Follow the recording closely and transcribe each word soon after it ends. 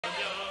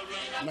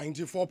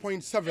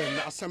94.7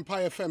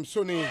 Asempa FM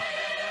Sony.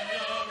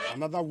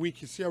 Another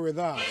week is here with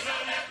us.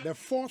 The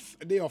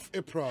 4th day of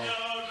April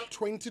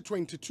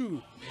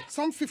 2022.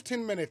 Some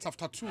 15 minutes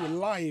after 2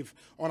 live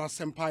on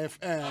Asempa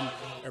FM.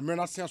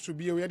 Emrena Sias to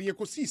be already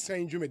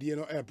Ekosiisen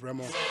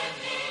Impact.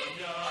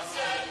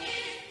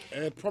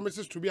 It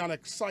promises to be an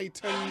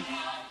exciting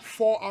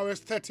 4 hours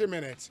 30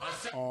 minutes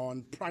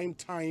on prime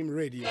time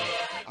radio,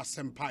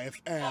 Asempa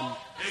FM.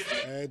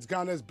 It's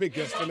Ghana's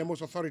biggest and the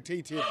most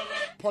authoritative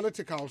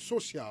political,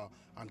 social,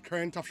 and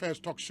current affairs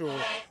talk show.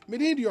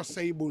 Media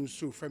say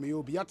bunsu from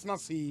you be at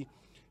nasi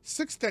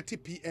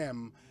 6:30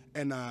 p.m.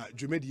 and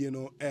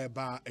Jumediano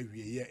Eba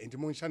Ewie in the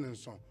Monshan and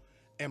so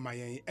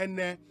MIA.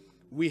 And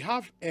we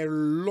have a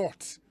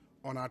lot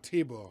on our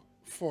table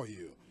for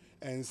you.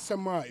 And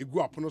summer you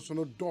go up on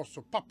no door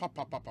so papa.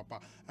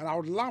 And I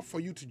would love for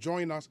you to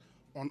join us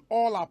on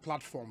all our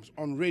platforms,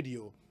 on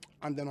radio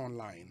and then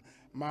online.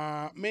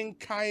 Ma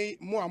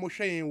menkai mo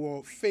amoshe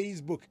wo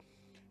Facebook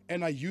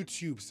and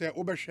YouTube say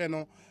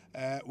Obersheno.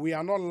 We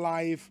are not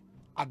live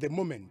at the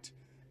moment.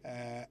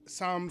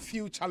 Some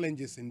few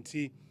challenges in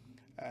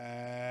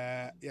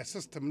your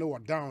system no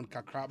down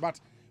kakra, but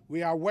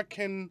we are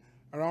working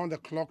around the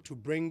clock to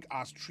bring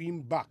our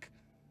stream back.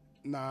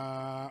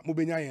 Na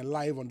mubenya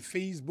live on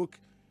Facebook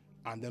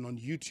and then on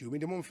YouTube. In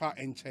the monfa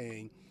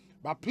enchain.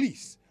 But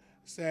please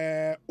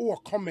say or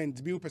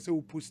comment be person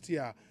who post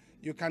here.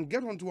 You can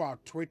get onto our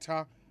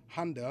Twitter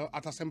handle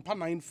at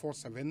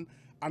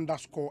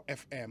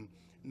asempa947_FM.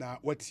 Na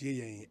what's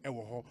ye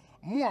ewo ho.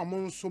 Mo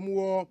amon so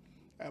mo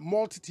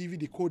multi TV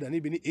decoder and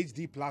even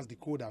HD plus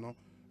decoder no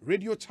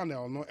radio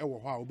channel no ewo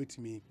ho a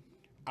obetimi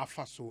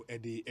afaso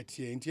ede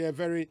etie. Ntia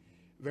very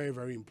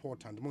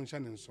important. Mon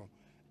channel so.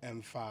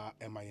 Emfa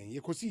emayen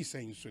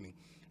Ekosiisen Suni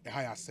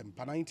ehaya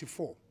Asempa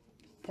 94.7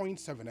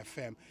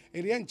 FM.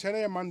 In the end,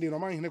 Channel Monday, no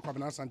man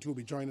Kwabena Santi will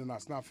be joining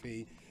us now.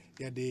 The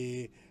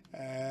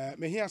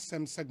me hear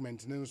some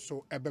segment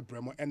so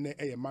Ebebremo and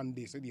a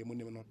Monday said the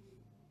money.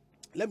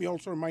 Let me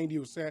also remind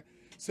you, sir,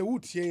 se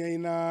wutie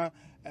na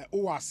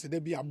oase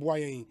de bi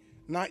aboyen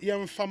na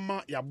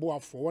yemfama yaboa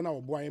for one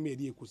our boy me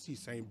de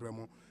Ekosiisen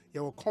Bremo.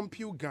 Your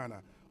Compute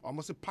Ghana,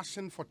 almost a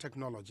passion for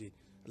technology,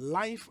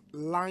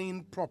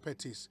 Lifeline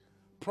Properties.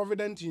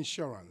 Provident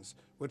Insurance.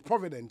 With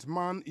Provident,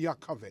 man, you're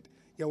covered.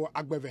 You're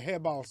Agbeve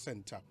Herbal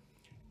Center.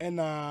 And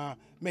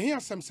me hear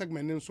some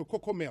segment in so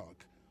Cocoa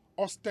Milk,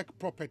 Ostec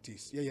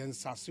Properties, in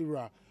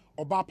Sasira,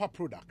 Obapa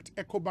Product,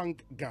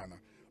 EcoBank Ghana,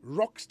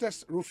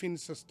 Rocksters Roofing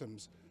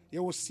Systems,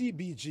 your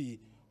CBG,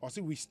 or see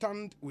we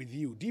stand with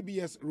you,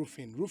 DBS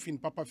Roofing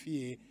Papa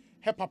Fie,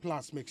 Hepa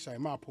Plus Mixer,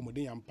 Ma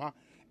Pomodeyampa,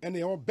 and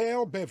your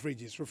Bell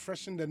Beverages,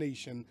 refreshing the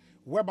nation,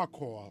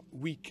 Webercall,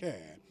 we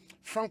care.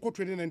 Franco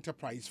Trading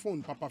Enterprise,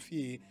 Phone Papa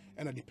Fie,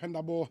 and a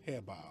dependable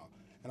herbal.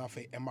 And I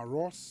say Emma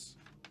Ross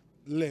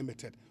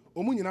Limited.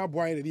 Omunina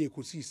boy the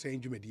Ekosiisen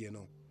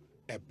Jumediano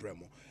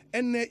Ebremo.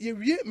 And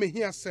you me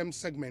hear some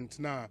segment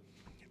now.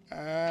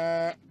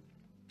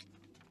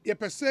 Ye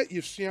per se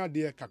you share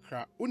dear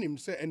kakra. Unim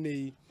say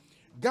any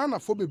Ghana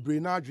for be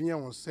brain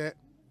junior on say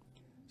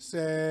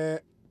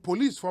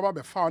police for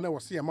be found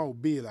was see a ma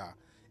bail.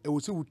 It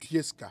was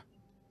utieska.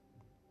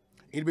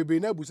 It be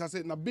na busa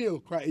say na bail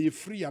cry e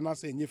free and I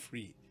say nye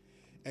free.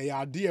 E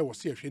idea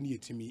was here hwe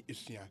yetimi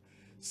esua.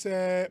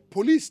 Say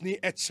police ni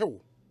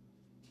echew.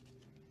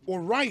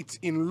 Or right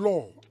in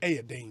law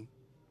e den.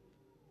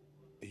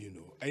 You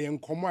know, e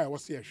nkomo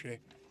was here hwe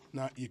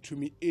na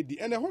yetumi edi.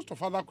 And a host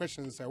of other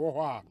questions say wo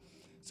ho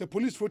say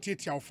police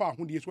 48 hour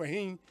hu de so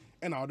hen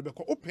e na wo be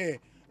ko ope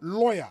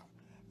lawyer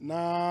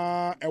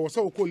na e was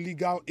so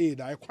legal aid.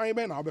 I kwan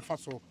be na wo be fa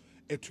so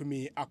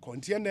etumi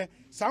akonti ene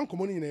san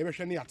komoni na e be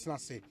hwe na yatena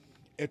say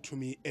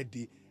etumi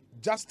edi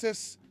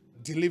justice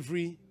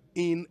delivery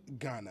in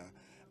Ghana.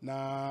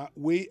 Na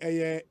we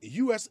a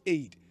US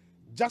aid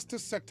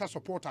justice sector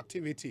support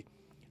activity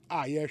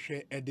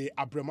yeshe edi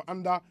abremo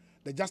under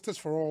the Justice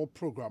for All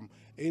program.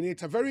 And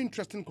it's a very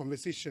interesting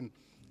conversation.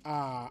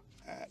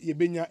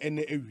 Yebenya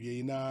ene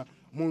ewie na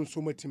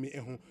monso metimi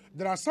ehu.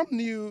 There are some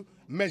new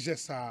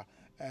measures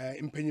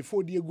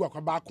impenyifo di egu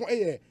akwa ko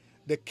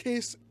the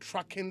case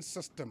tracking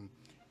system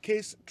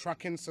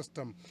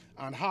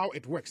and how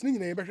it works. Ni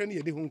nyina yebehwe ne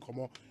yede hu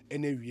nkomo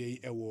ene wie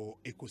ewo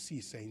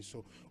Ekosiisen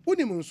so.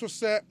 Unim nso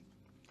say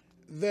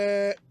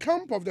the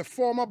camp of the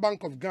former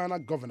Bank of Ghana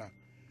governor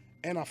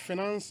and a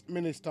finance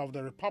minister of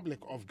the Republic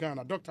of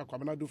Ghana, Dr.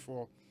 Kwabena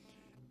Dufo,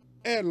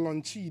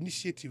 launched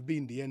initiative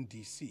being the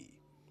NDC.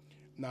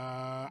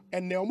 Na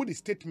and the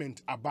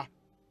statement aba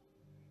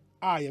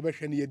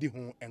yebehwe ne yede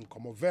hu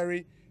nkomo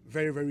very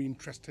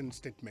interesting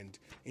statement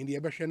in the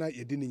Ebeshena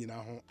Yedini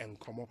Naho and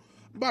Como.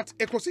 But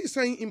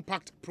Ekosiisen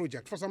Impact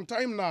Project for some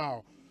time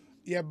now,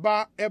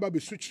 Yeba Eba be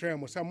switch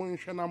rem was a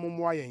monshana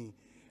mumwayen.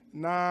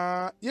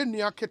 Na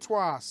Yenia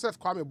Ketwa Seth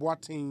Kwame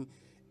Boateng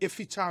a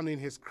feature in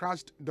his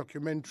crashed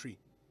documentary.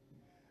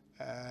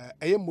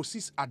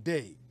 Moses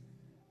Addai,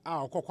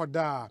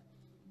 Kokoda,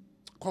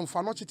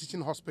 Konfanochi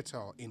Teaching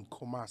Hospital in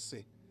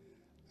Kumasi.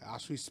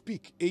 As we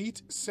speak,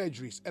 8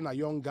 surgeries and a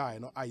young guy,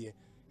 no aye,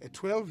 a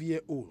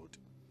 12-year-old.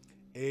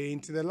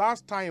 Into the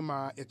last time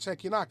I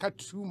check in, I got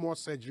 2 more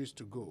surgeries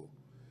to go.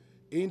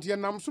 Into your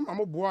namsum, I'm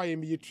a boy,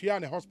 and you try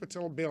the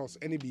hospital bills,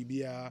 any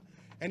BBR.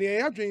 And the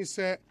address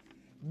said,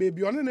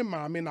 baby, on any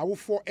mammy, I will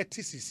for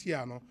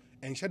eticiano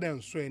and shadow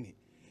and swanny.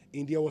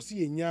 India was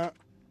seeing ya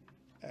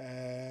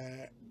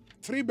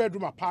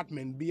 3-bedroom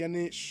apartment, be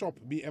any shop,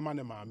 be a man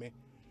and mammy.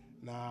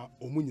 Na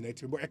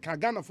omuninated, but a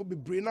kagana for be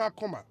brainer,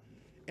 comma,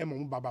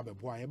 Emma Baba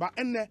boy. But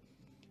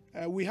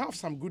we have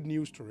some good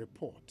news to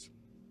report.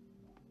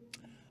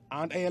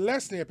 And a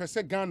lesson a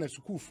person Ghana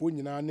school for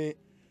you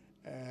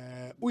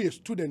we a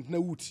student na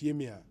wutie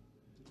me a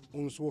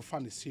unso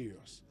fan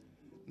serious.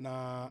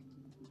 Na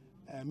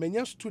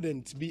many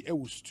students be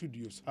a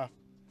studios ha.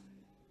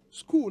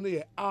 School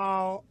near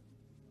Al-Rayan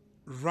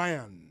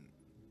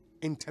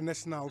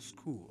International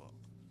School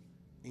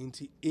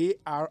into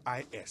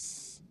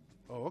ARIS.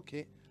 Oh,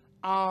 okay.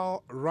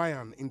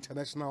 Al-Rayan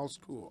International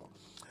School.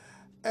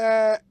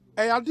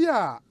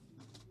 Idea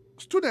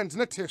students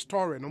net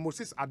story no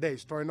Moses Addai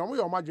story no we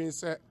imagine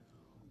say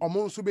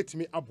omo nso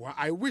betimi aboa.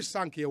 I wish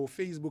sank here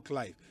Facebook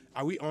live.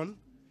 Are we on?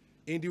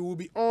 And it will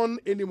be on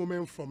any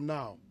moment from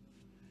now.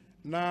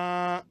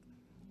 Na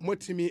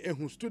motimi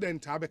ehu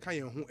student abeka ye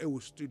hu e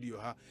studio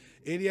ha.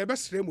 And the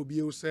best stream will be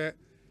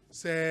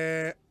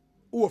say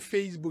o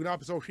Facebook na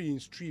person hwe in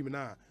stream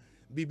na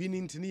bibi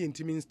nintini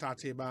intimi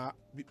start ba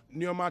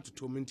neoma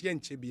to nti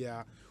enche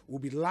bia will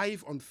be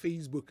live on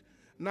Facebook.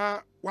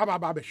 Na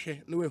wababa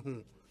behwe no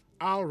ehu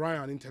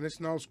Al-Rayan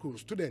International School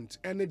student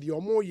and the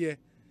omo ye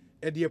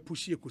e de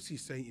push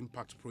Ekosiisen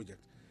Impact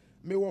Project.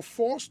 Me were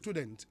 4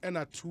 students and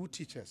 2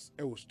 teachers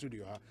e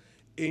studio ha.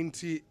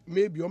 Enti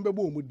maybe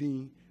ombebo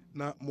mudin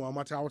na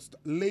Muhammad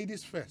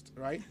ladies first,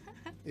 right?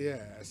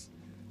 Yes.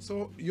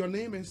 So your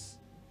name is?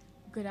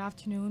 Good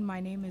afternoon. My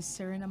name is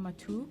Serena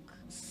Matuk.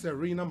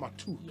 Serena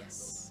Matuk.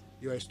 Yes.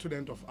 You're a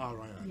student of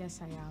Al-Rayan.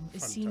 Yes, I am. A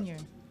Fantastic. Senior.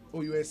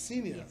 Oh, you're a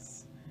senior?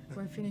 Yes.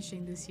 We're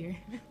finishing this year.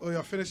 Oh,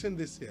 you're finishing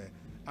this year.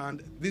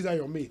 And these are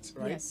your mates,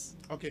 right? Yes.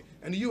 Okay.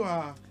 And you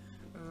are?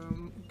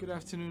 Good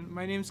afternoon.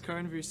 My name is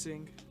Karan Veer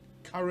Singh.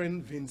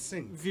 Karen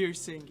Vinsing. Veer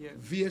Singh, yeah.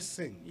 Veer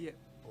Singh. Yeah.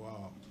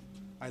 Wow.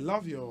 I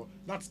love your,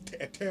 that's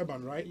a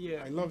turban, right?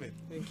 Yeah. I love it.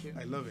 Thank you.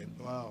 I love it.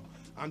 Wow.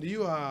 And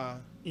you are?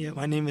 Yeah,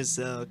 my name is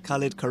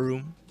Khalid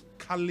Karoum.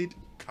 Khalid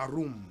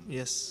Karoum.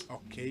 Yes.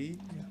 Okay.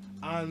 Yeah.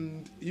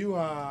 And you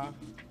are?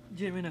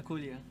 Jamie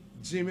Nakolia.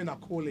 Jamie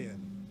Nakolia.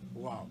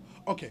 Wow.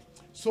 Okay.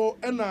 So,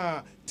 and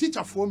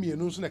teacher for me,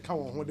 and also come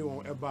on they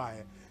want to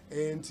buy.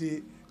 And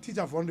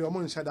teacher for the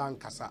Oman Shadan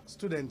Kasa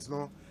students,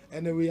 no?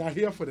 And we are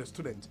here for the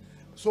students.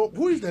 So,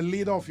 who is the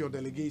leader of your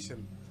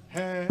delegation?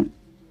 Her,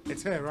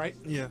 it's her, right?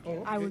 Yeah. Oh,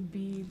 okay. I would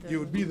be the You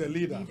would be the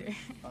leader.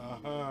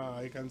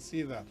 I can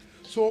see that.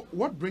 So,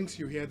 what brings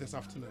you here this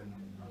afternoon?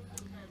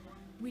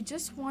 We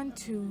just want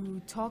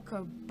to talk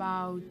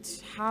about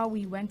how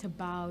we went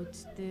about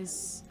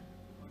this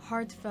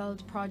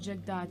heartfelt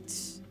project that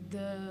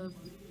the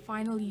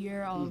final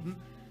year of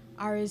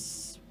our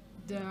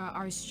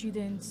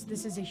students,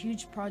 this is a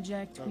huge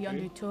project we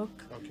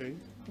undertook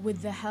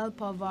with the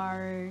help of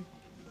our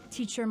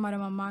teacher,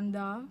 Madam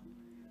Amanda,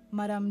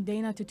 Madam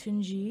Dana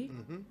Tutunji,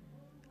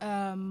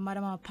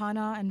 Madam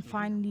Apana, and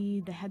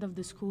finally the head of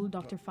the school,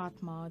 Dr.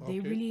 Fatma. They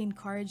really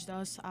encouraged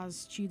us as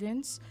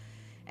students,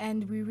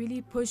 and we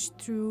really pushed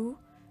through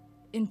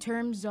in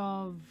terms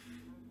of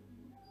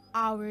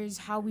hours,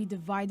 how we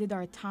divided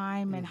our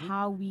time and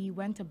how we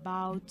went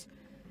about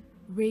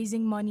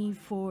raising money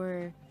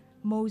for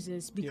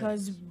Moses,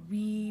 because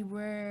we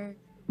were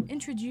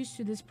introduced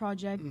to this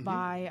project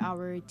by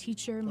our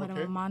teacher, Madam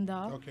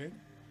Amanda,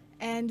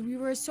 and we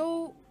were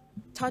so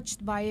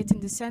touched by it in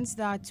the sense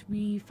that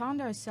we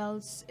found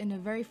ourselves in a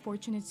very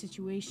fortunate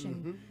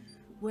situation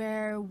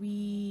where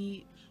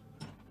we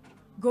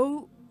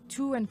go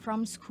to and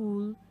from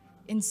school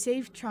in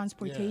safe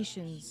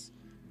transportations.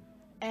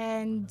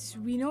 And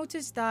we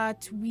noticed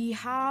that we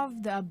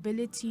have the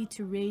ability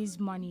to raise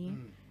money,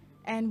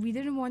 and we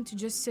didn't want to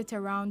just sit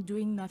around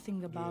doing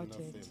nothing about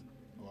it.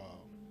 Wow.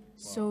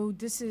 So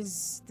this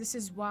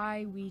is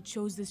why we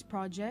chose this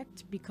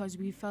project, because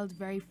we felt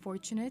very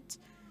fortunate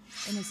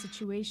in a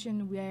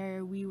situation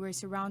where we were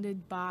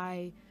surrounded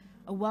by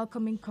a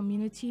welcoming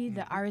community,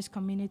 the Irish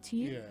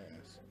community,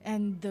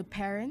 and the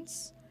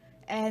parents.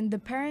 And the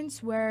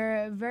parents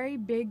were very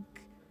big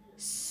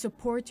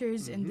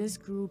supporters in this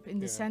group, in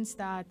the sense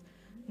that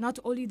not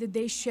only did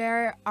they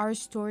share our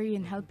story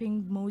in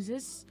helping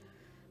Moses,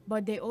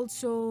 but they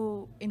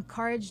also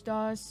encouraged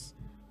us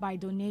by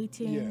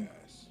donating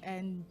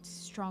and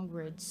strong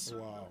words.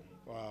 Wow,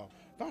 wow.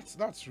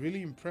 That's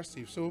really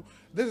impressive. So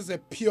this is a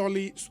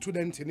purely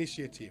student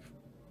initiative.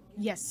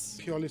 Yes.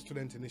 Purely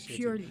student initiative.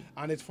 Purely.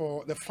 And it's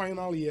for the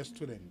final year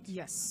students.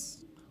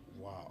 Yes.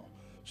 Wow.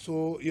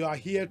 So you are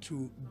here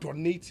to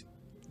donate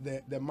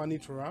the money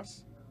to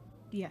us?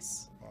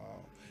 Yes.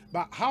 Wow.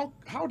 But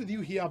how did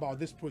you hear about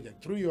this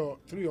project? Through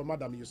your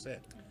madam, you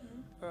said?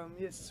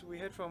 Yes, we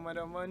heard from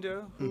Madam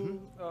Amanda,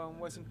 who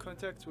was in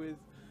contact with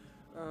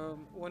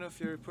one of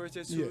your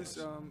reporters Yes. who's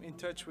in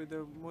touch with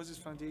the Moses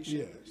Foundation.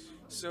 Yes.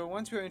 So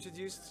once we were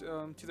introduced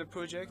to the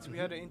project, we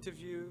had an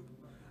interview,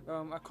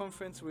 a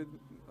conference with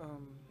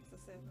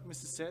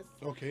Mr. Seth,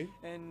 Okay.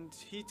 and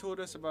he told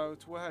us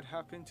about what had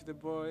happened to the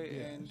boy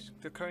and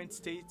the current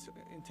state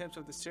in terms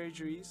of the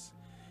surgeries.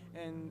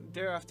 And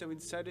thereafter, we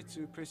decided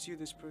to pursue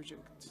this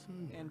project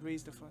and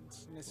raise the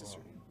funds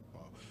necessary.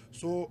 Wow.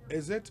 So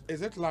is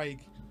it like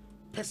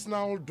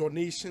personal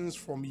donations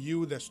from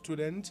you, the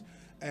student,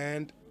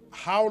 and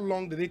how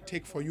long did it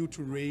take for you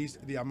to raise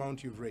the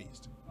amount you've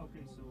raised?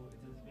 Okay, so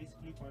it is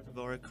basically part of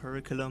our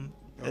curriculum,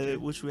 Okay.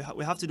 which we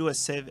have to do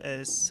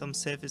some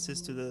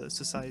services to the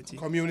society,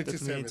 Community the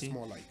service,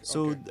 more like.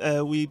 So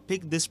Okay. we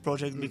picked this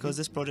project because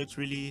this project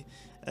really,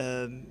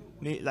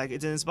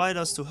 it inspired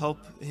us to help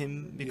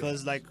him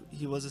because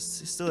he was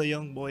still a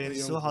young boy and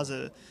still has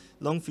a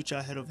long future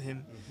ahead of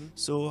him.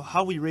 So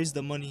how we raised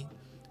the money,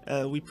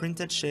 we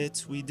printed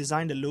shirts, we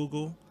designed a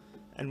logo,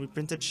 and we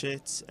printed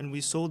shirts and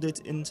we sold it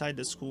inside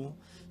the school.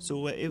 So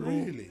we're able.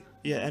 Really?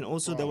 Yeah, and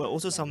also there were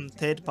also some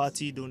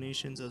third-party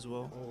donations as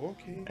well. Oh,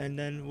 okay. And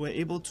then we're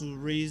able to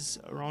raise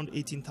around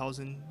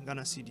 18,000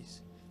 Ghana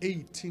cedis.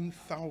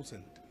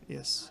 18,000.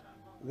 Yes.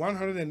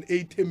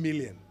 180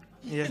 million.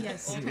 Yeah.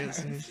 Yes.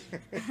 Yes.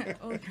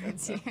 Oh,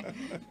 fancy.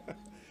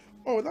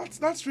 Oh,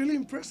 that's really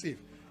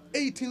impressive.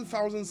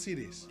 18,000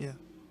 cities. Yeah.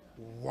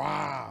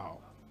 Wow.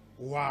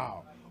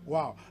 Wow.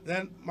 Wow.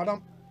 Then,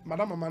 Madam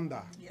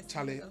Amanda, Yes,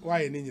 Charlie, sir.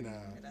 why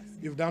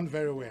you've done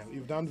very well.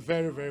 You've done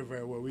very, very,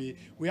 very well.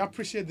 We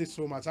appreciate this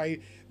so much.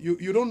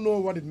 You don't know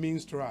what it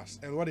means to us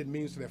and what it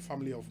means to the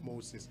family of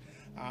Moses.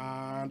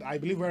 And I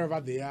believe wherever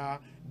they are,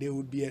 they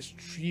would be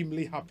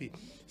extremely happy.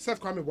 Seth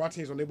Kwame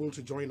Boateng is unable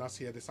to join us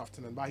here this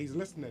afternoon, but he's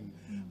listening.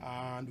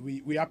 And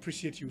we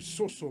appreciate you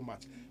so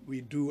much.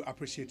 We do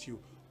appreciate you.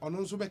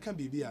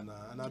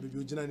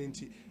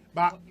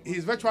 But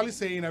he's virtually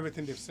saying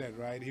everything they've said,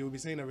 right? He will be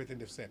saying everything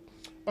they've said.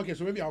 Okay,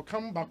 so maybe I'll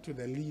come back to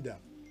the leader.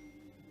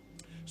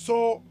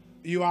 So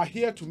you are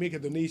here to make a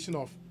donation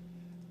of,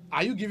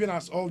 are you giving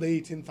us all the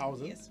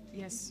 18,000? Yes.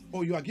 Yes.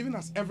 Oh, you are giving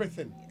us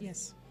everything.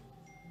 Yes.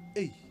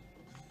 Hey.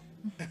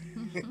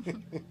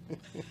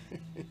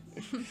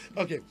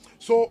 Okay,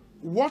 so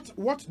what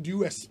do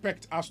you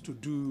expect us to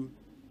do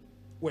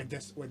with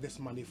this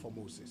money for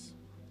Moses?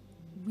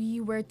 We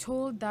were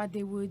told that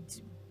they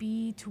would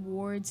be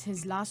towards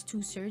his last 2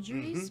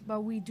 surgeries,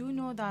 but we do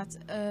know that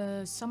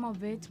some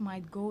of it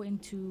might go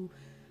into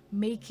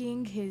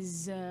making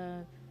his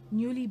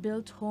newly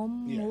built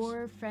home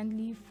more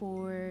friendly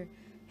for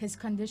his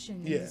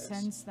condition, in the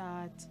sense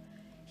that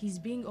he's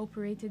being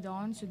operated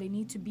on, so they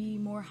need to be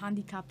more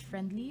handicapped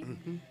friendly.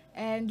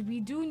 And we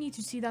do need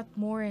to see that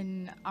more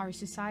in our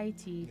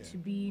society to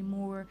be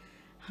more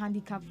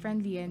handicap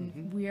friendly.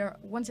 And we are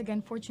once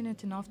again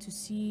fortunate enough to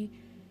see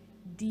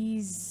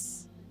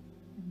this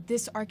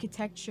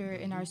architecture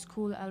in our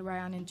school,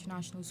 Al-Rayan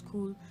International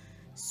School.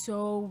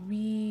 So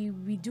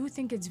we do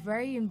think it's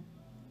very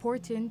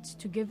important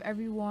to give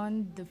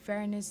everyone the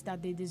fairness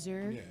that they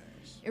deserve,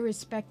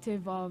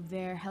 irrespective of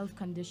their health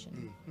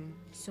condition.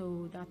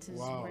 So that is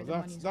where the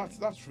money is going.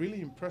 That's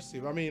really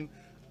impressive. I mean,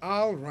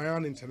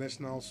 Al-Rayan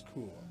International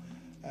School,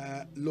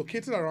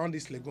 located around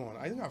East Legon.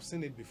 I think I've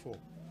seen it before.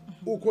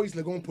 East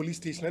Legon Police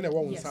Station, and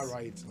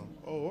right.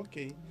 Oh,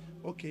 okay.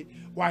 Okay.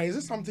 Why is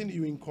it something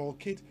you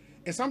inculcate?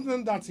 It's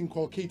something that's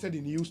inculcated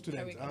in you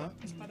students, huh?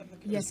 It's part of the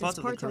Yes, part it's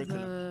of the part of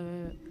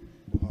the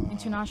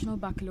International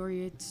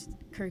Baccalaureate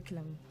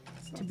curriculum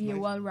to be a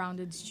nice.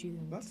 well-rounded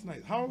student. That's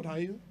nice. How old are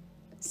you?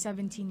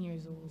 17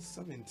 years old.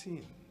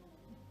 17.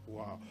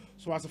 Wow.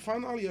 So as a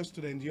final year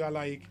student, you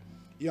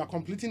are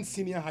completing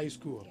senior high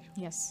school.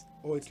 Yes.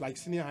 Oh, it's like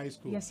senior high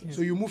school. Yes, yes.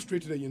 So you move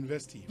straight to the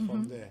university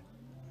from there.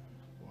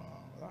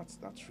 Wow,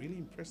 that's really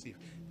impressive.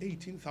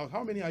 18,000.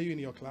 How many are you in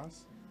your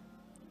class?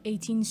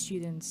 18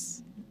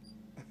 students.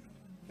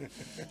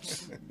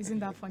 Isn't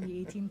that funny?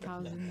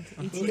 18,000.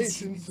 18 18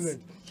 students.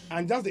 students.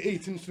 And just the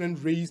 18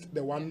 students raised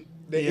the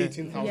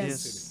 18,000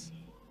 Yes. cities.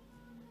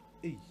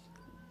 Hey.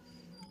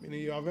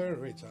 Meaning you are very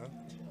rich, huh?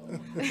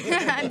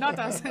 Not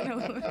us,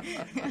 no.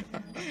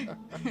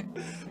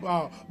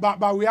 Wow,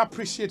 but we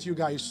appreciate you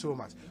guys so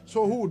much.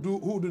 So who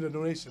will do the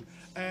donation?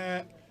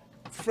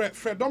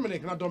 Fred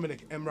Dominic, not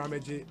Dominic. Emra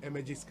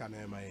Meji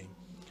scanner my.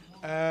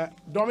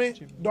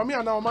 Domi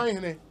ana o man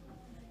hene.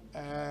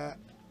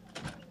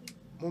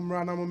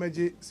 Mumra na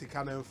Meji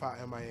scanner fa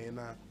MI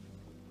na.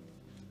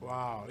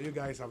 Wow, you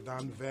guys have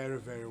done very,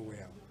 very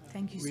well.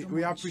 Thank you so much.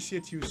 We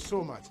appreciate you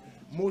so much.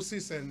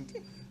 Moses and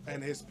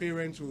his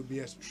parents will be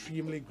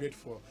extremely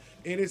grateful.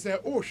 It is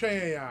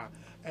Al-Rayan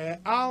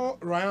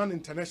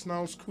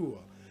International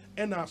School.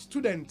 And a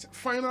student,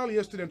 final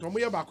year student,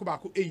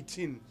 Baku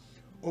 18,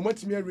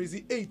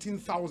 raise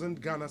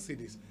 18,000 Ghana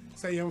cedis.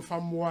 Saying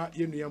Famwa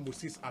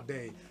Moses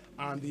Addai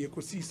and the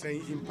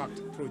Ekosiisen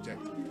Impact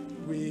Project.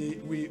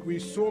 We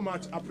so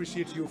much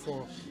appreciate you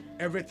for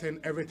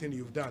everything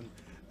you've done.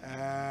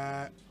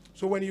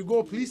 So when you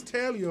go, please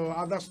tell your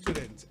other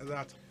students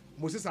that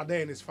Moses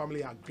Addai and his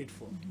family are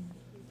grateful.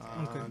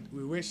 And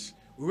we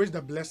We wish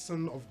the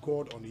blessing of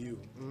God on you.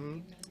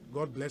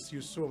 God bless you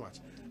so much.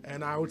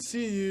 And I would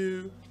see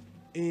you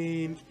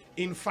in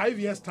 5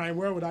 years' time.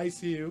 Where would I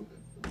see you?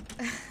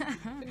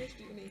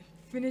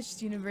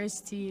 Finished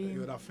university.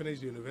 You would have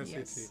finished university.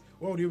 Yes.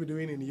 What would you be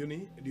doing in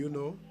uni? Do you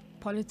know?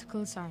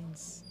 Political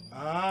science.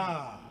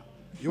 Ah,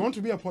 you want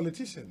to be a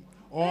politician?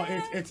 Or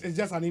it's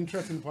just an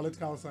interest in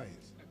political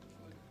science?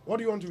 What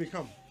do you want to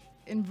become?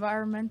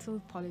 Environmental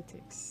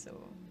politics. So.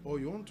 Oh,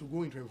 you want to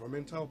go into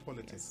environmental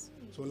politics?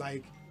 Yes. So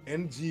like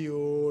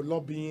NGO,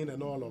 lobbying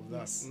and all of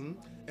that. Yes.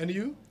 And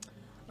you?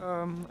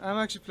 I'm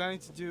actually planning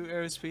to do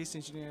aerospace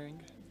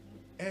engineering.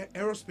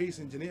 Aerospace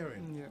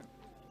engineering? Yeah.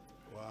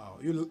 Wow,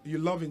 you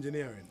love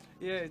engineering?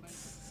 Yeah, it's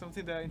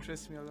something that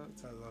interests me a lot.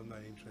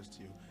 That interests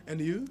you. And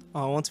you?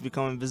 I want to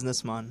become a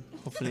businessman,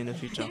 hopefully in the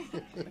future.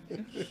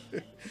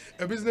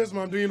 A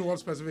businessman doing what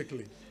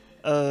specifically?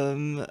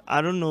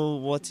 I don't know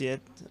what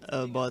yet,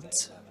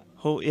 but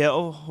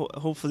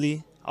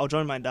hopefully I'll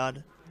join my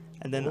dad,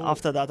 and then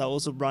after that I'll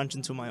also branch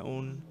into my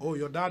own. Oh,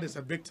 your dad is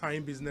a big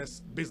time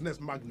business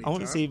magnate. I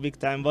won't say big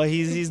time, but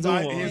he's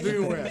doing well. He's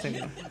doing well.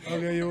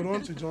 Okay, you would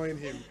want to join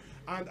him.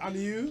 And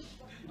you?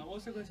 I'm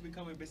also going to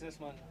become a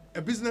businessman.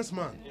 A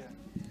businessman? Yeah.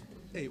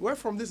 Hey, where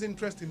from this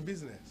interest in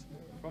business?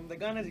 From the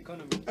Ghana's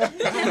economy.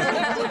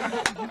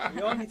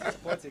 We all need to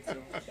support it. So.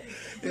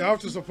 You have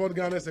to support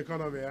Ghana's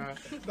economy.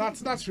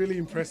 That's really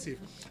impressive.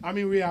 I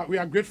mean, we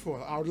are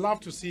grateful. I would love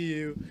to see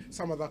you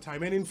some other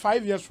time. And in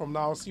 5 years from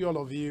now, I'll see all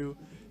of you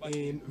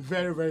in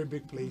very, very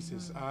big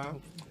places.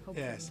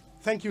 Yes.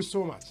 Thank you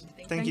so much.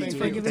 Thank you.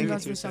 For giving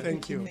us this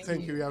Thank you.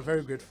 Thank you. We are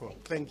very grateful.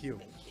 Thank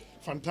you.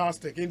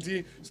 Fantastic.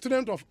 Indeed,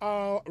 student of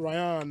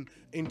Al-Rayan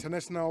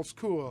International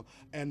School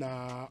and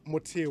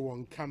Mote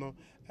Wonkano.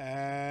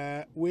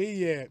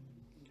 We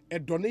a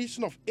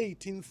donation of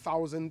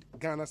 18,000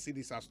 Ghana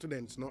cedis as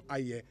students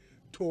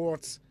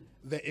towards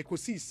the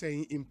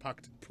Ekosiisen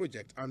Impact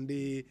Project, and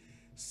they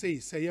say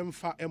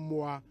Sayemfa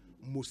Emwa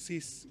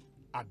Moses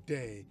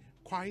Addai.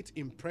 Quite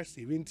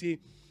impressive. Indeed,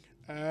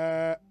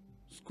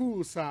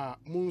 schools are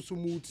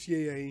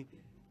Munsumutie.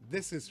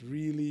 This is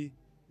really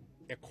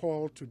a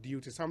call to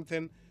duty,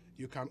 something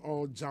you can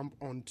all jump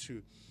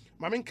onto.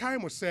 Mamin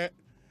Kaimo said,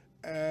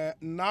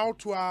 now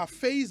to our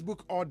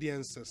Facebook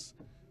audiences,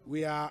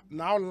 we are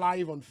now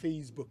live on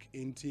Facebook.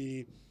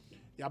 Into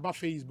Yaba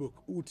Facebook,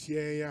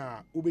 Utie,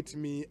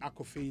 Ubitmi,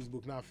 Ako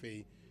Facebook,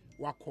 Nafe,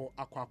 Wako,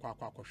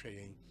 Aqua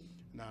sharing.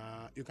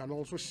 Now, you can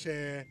also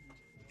share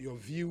your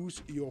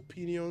views, your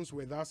opinions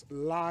with us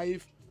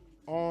live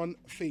on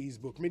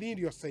Facebook. Medin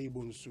your say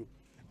bunsu,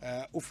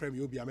 Ufrem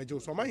Yobia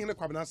Mejo. So, my Hina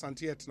Kwabana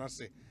Santi et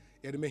Nase.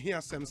 Yet me hear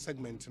some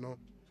segment, no,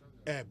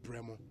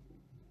 bremo.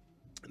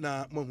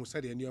 Na mo who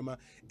said the ma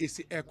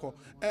isi echo.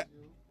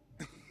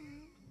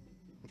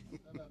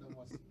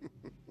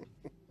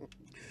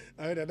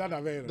 Dada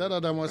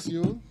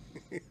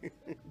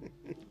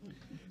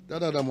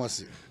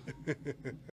damasi.